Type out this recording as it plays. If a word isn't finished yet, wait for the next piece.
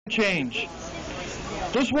change.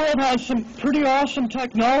 This world has some pretty awesome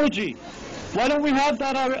technology. Why don't we have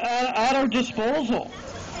that at our disposal?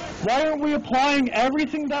 Why aren't we applying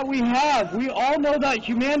everything that we have? We all know that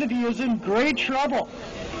humanity is in great trouble.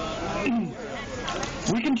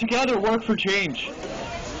 We can together work for change.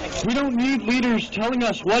 We don't need leaders telling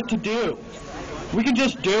us what to do. We can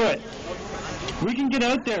just do it. We can get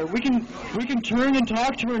out there. We can turn and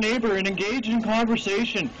talk to our neighbor and engage in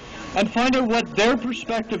conversation and find out what their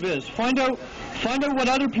perspective is. Find out what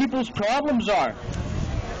other people's problems are.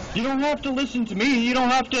 You don't have to listen to me. You don't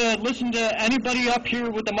have to listen to anybody up here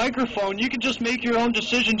with the microphone. You can just make your own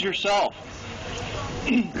decisions yourself.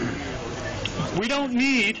 We don't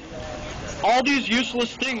need all these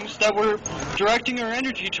useless things that we're directing our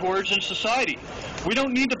energy towards in society. We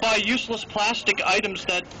don't need to buy useless plastic items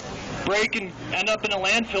that break and end up in a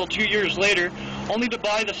landfill 2 years later, only to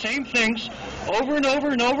buy the same things over and over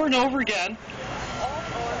and over and over again.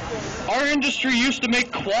 Our industry used to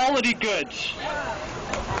make quality goods.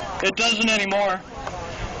 It doesn't anymore.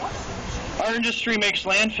 Our industry makes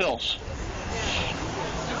landfills.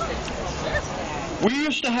 We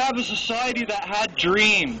used to have a society that had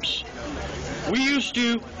dreams. We used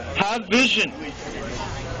to have vision.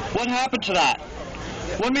 What happened to that?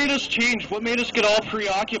 What made us change? What made us get all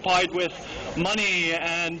preoccupied with money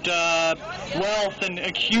and wealth and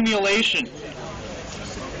accumulation?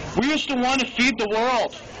 We used to want to feed the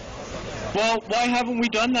world. Well, why haven't we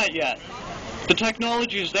done that yet? The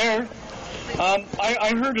technology is there.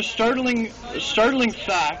 I heard a startling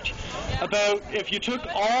fact about if you took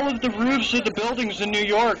all of the roofs of the buildings in New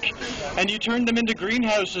York and you turned them into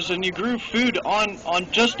greenhouses and you grew food on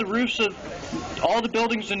just the roofs of all the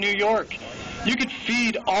buildings in New York, you could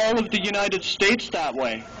feed all of the United States that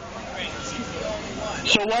way.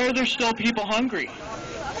 So why are there still people hungry?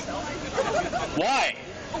 Why?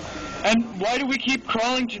 And why do we keep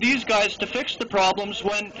crawling to these guys to fix the problems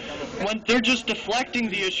when they're just deflecting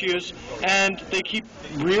the issues and they keep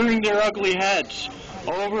rearing their ugly heads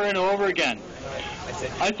over and over again?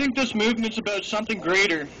 I think this movement's about something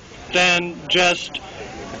greater than just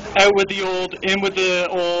out with the old, in with the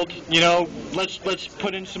old, you know, let's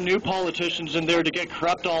put in some new politicians in there to get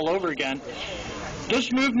corrupt all over again.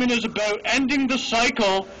 This movement is about ending the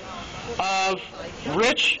cycle of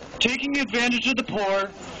rich taking advantage of the poor,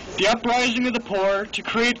 the uprising of the poor, to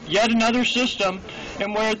create yet another system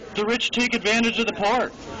and where the rich take advantage of the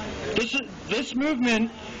poor. This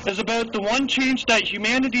movement is about the one change that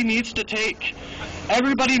humanity needs to take.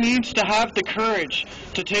 Everybody needs to have the courage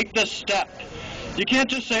to take this step. You can't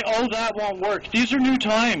just say, oh, that won't work. These are new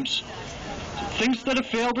times. Things that have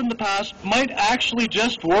failed in the past might actually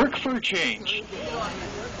just work for a change.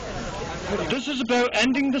 This is about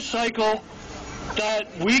ending the cycle that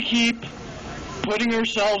we keep putting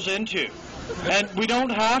ourselves into. And we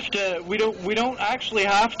don't actually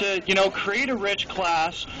have to, you know, create a rich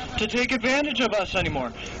class to take advantage of us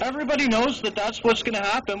anymore. Everybody knows that that's what's going to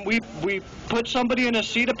happen. We put somebody in a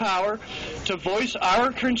seat of power to voice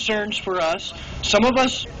our concerns for us. Some of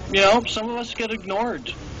us, you know, get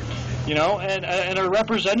ignored, you know, and our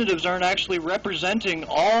representatives aren't actually representing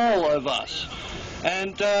all of us.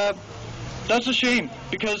 And that's a shame,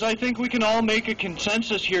 because I think we can all make a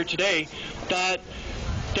consensus here today that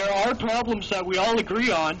there are problems that we all agree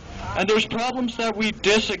on, and there's problems that we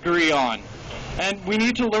disagree on. And we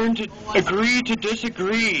need to learn to agree to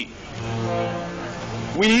disagree.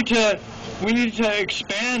 We need to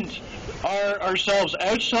expand ourselves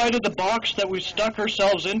outside of the box that we've stuck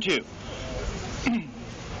ourselves into.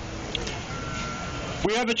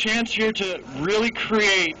 We have a chance here to really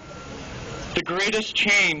create the greatest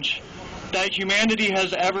change that humanity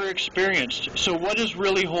has ever experienced. So what is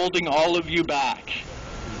really holding all of you back?